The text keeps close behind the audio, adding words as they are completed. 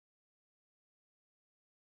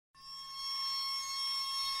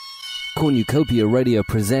Cornucopia Radio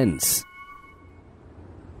presents.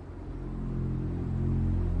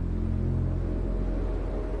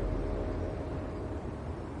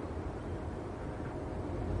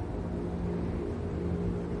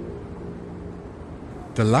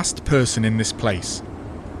 The Last Person in This Place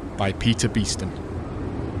by Peter Beeston.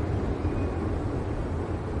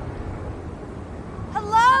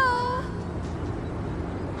 Hello?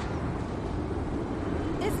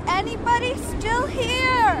 Is anybody still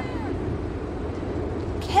here?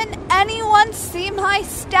 Can anyone see my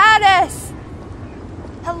status?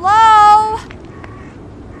 Hello?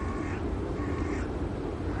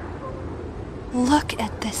 Look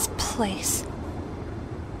at this place.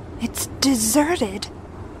 It's deserted.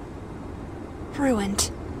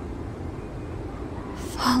 Ruined.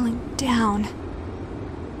 Falling down.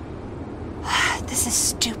 This is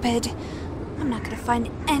stupid. I'm not gonna find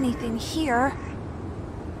anything here.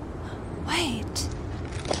 Wait.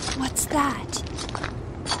 What's that?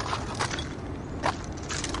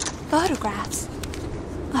 Photographs.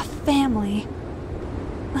 A family.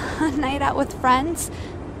 A night out with friends.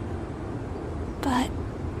 But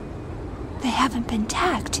they haven't been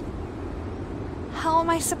tagged. How am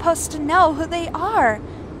I supposed to know who they are?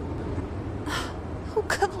 Who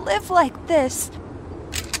could live like this?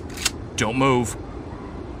 Don't move.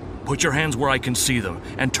 Put your hands where I can see them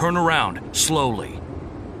and turn around slowly.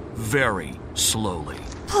 Very slowly.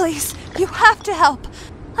 Please, you have to help.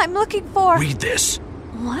 I'm looking for... Read this.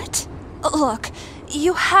 What? Look,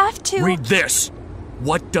 you have to... Read this.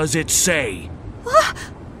 What does it say?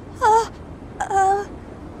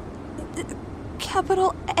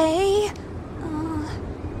 Capital A...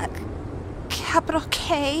 capital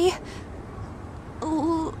K,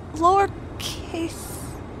 lowercase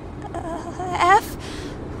f,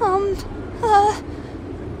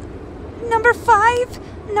 number 5,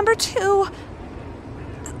 number 2,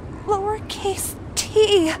 lowercase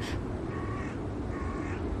t.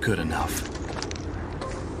 Good enough.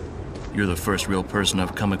 You're the first real person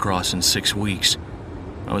I've come across in 6 weeks.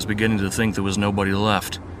 I was beginning to think there was nobody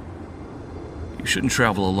left. You shouldn't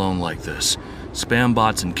travel alone like this. Spam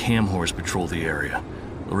bots and cam whores patrol the area.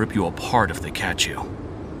 They'll rip you apart if they catch you.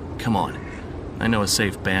 Come on. I know a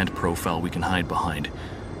safe band profile we can hide behind.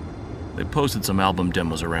 They posted some album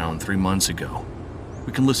demos around 3 months ago.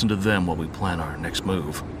 We can listen to them while we plan our next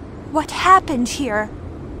move. What happened here?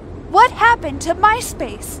 What happened to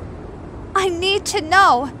MySpace? I need to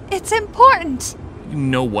know. It's important. You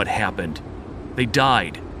know what happened. They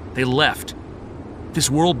died. They left. This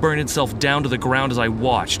world burned itself down to the ground as I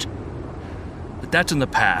watched. But that's in the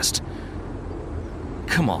past.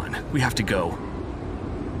 Come on, we have to go.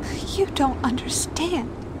 You don't understand.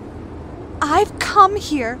 I've come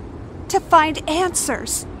here to find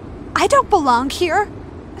answers. I don't belong here.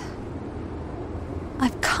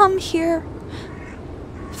 I've come here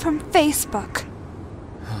from Facebook.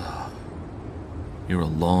 You're a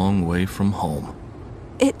long way from home.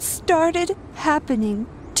 It started happening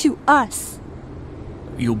to us.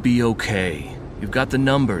 You'll be okay. You've got the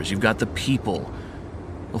numbers, you've got the people.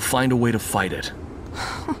 We'll find a way to fight it.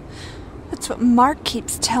 That's what Mark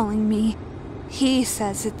keeps telling me. He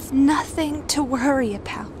says it's nothing to worry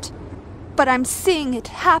about. But I'm seeing it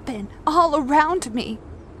happen all around me.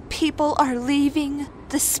 People are leaving,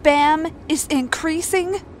 the spam is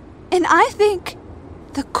increasing, and I think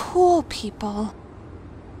the cool people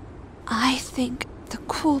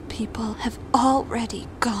have already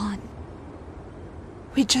gone.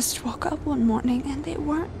 We just woke up one morning and they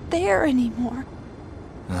weren't there anymore.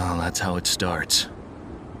 Well, that's how it starts.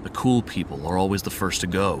 The cool people are always the first to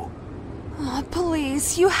go. Oh,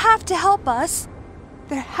 please, you have to help us.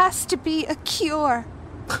 There has to be a cure.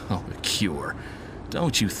 Oh, a cure.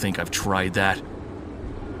 Don't you think I've tried that?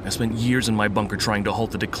 I spent years in my bunker trying to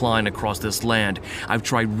halt the decline across this land. I've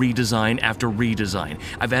tried redesign after redesign.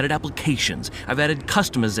 I've added applications. I've added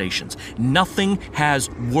customizations. Nothing has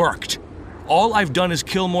worked. All I've done is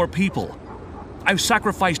kill more people. I've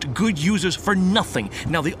sacrificed good users for nothing.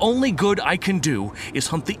 Now the only good I can do is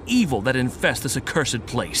hunt the evil that infests this accursed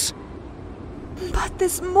place. But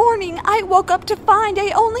this morning I woke up to find I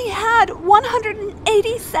only had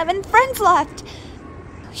 187 friends left.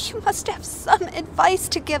 You must have some advice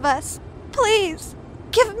to give us. Please,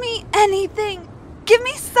 give me anything. Give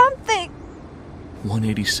me something.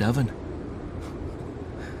 187?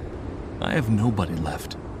 I have nobody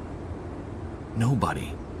left.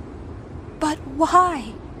 Nobody. But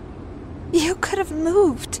why? You could have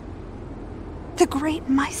moved. The great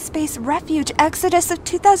MySpace refuge exodus of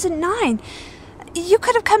 2009. You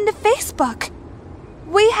could have come to Facebook.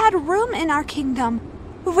 We had room in our kingdom.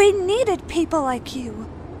 We needed people like you.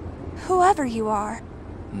 Whoever you are.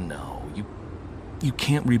 No, You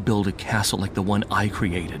can't rebuild a castle like the one I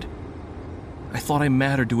created. I thought I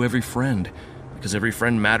mattered to every friend, because every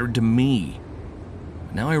friend mattered to me.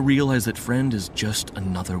 Now I realize that friend is just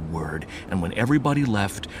another word, and when everybody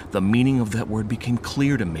left, the meaning of that word became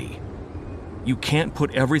clear to me. You can't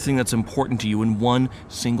put everything that's important to you in one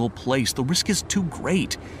single place. The risk is too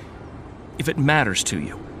great. If it matters to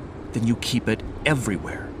you, then you keep it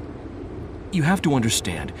everywhere. You have to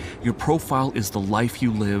understand, your profile is the life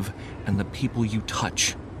you live and the people you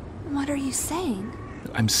touch. What are you saying?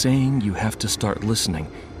 I'm saying you have to start listening.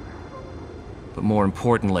 But more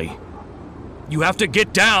importantly, you have to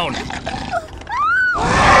get down!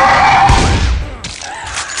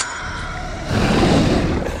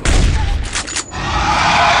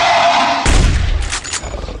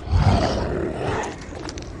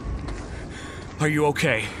 Are you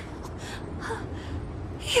okay?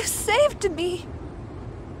 You saved me.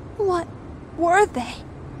 What were they?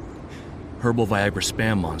 Herbal Viagra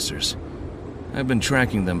spam monsters. I've been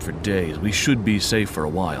tracking them for days. We should be safe for a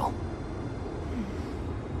while.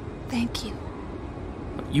 Thank you.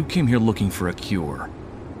 You came here looking for a cure,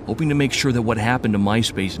 hoping to make sure that what happened to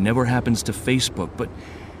MySpace never happens to Facebook, but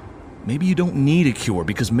maybe you don't need a cure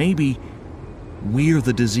because maybe we're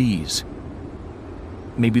the disease.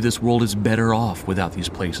 Maybe this world is better off without these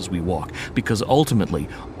places we walk, because ultimately,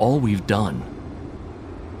 all we've done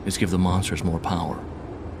is give the monsters more power.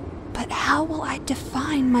 But how will I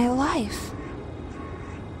define my life?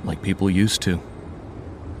 Like people used to.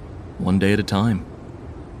 One day at a time.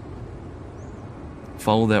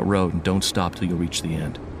 Follow that road and don't stop till you reach the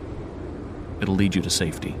end. It'll lead you to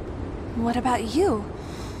safety. What about you?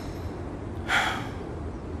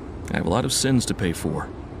 I have a lot of sins to pay for.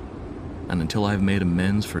 And until I've made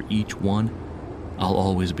amends for each one, I'll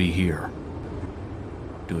always be here.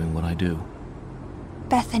 Doing what I do.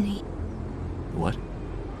 Bethany. What?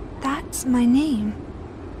 That's my name.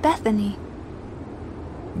 Bethany.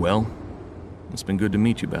 Well, it's been good to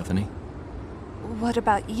meet you, Bethany. What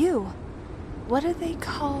about you? What do they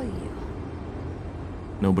call you?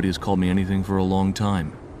 Nobody has called me anything for a long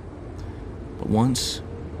time. But once,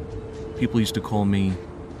 people used to call me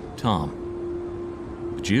Tom.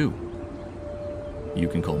 But you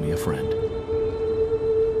can call me a friend.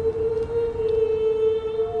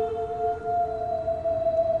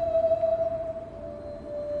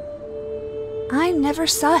 I never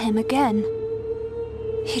saw him again.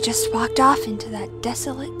 He just walked off into that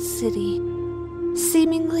desolate city,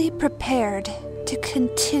 seemingly prepared to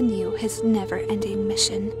continue his never-ending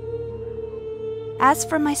mission. As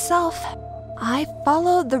for myself, I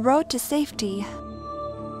followed the road to safety,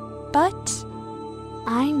 but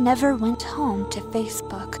I never went home to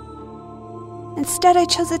Facebook. Instead, I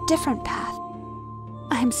chose a different path.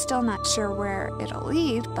 I'm still not sure where it'll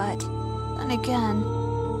lead, but then again,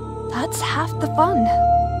 that's half the fun.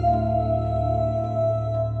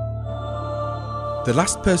 The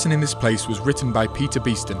Last Person in This Place was written by Peter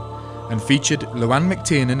Beeston and featured Luana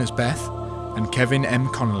McTiernan as Beth and Kevin M.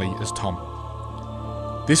 Connolly as Tom.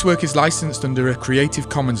 This work is licensed under a Creative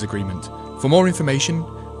Commons agreement. For more information,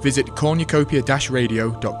 visit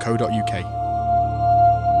cornucopia-radio.co.uk.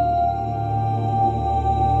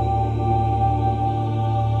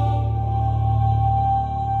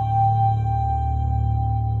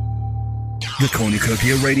 The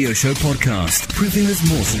Cornucopia Radio Show podcast, proving there's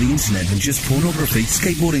more to the internet than just pornography,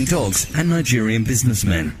 skateboarding dogs, and Nigerian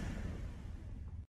businessmen.